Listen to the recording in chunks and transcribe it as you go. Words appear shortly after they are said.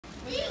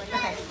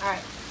Okay, all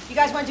right. You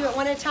guys want to do it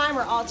one at a time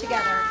or all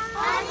together?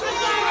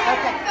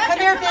 Okay. Come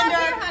here, Fender.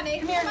 Come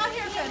here. Come on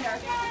here, Fender.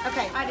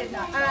 Okay. I did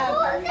not.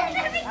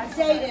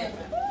 Zayden.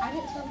 I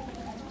didn't tell you.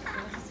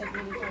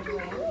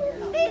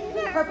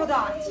 Purple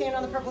dot. Stand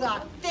on the purple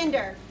dot.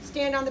 Fender.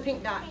 Stand on the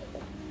pink dot.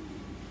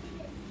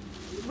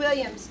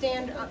 William,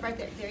 stand right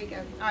there. There you go.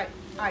 All right.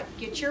 All right.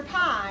 Get your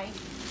pie.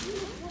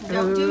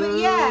 Don't do it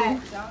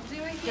yet. Don't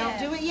do it yet. Don't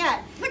do it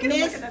yet. Look at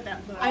Miss, looking at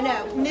that look. I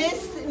know.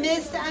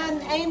 Miss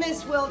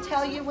Amos will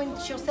tell you when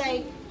she'll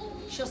say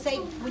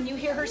when you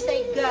hear her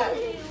say go.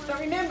 But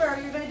remember,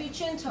 you're going to be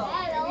gentle.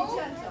 Be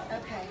gentle.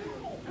 Okay.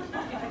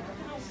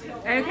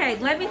 Okay,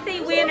 let me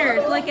see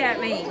winners. Look at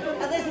me.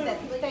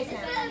 Elizabeth, face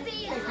now.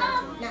 Face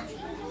now. Now.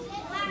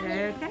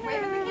 Okay.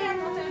 Wave at the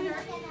camera, Fender.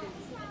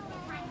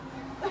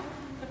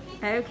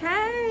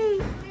 Okay.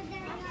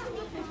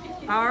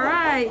 All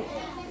right.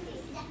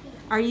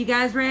 Are you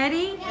guys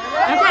ready?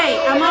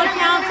 Okay, I'm going to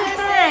count to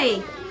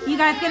 3. You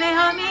guys going to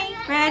help me?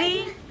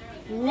 Ready?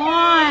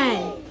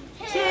 1,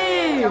 2, 3,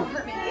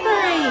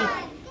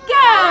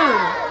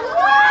 go!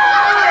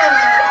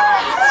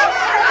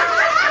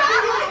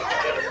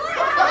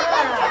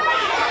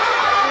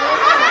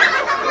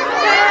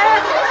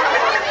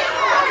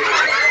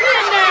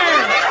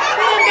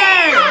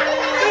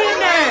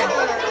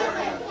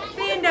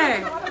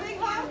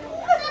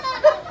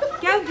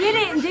 Go get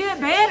it and do it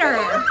better.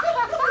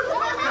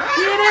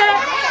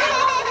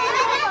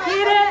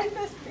 Get it,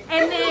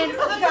 and then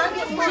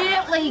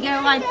gently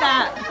go like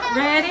that.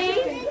 Ready?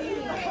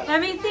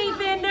 Let me see,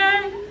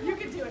 Fender. You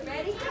can do it.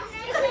 Ready?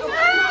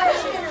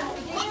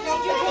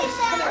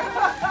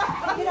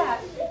 Get up.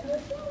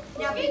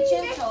 Now be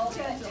gentle.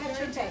 Touch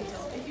your face.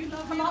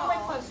 Come all the way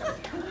closer.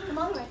 Come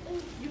all the way.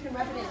 You can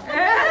rub it in.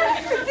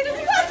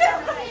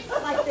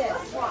 Like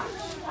this. Watch.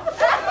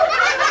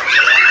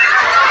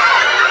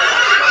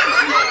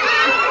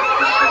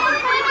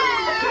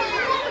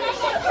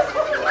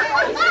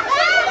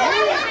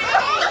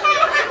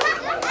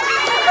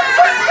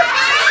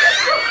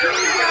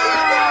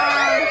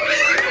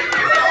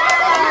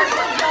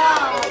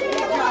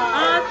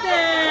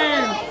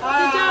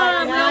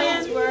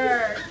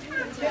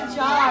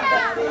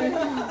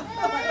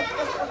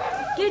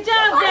 Good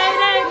job, Zayden.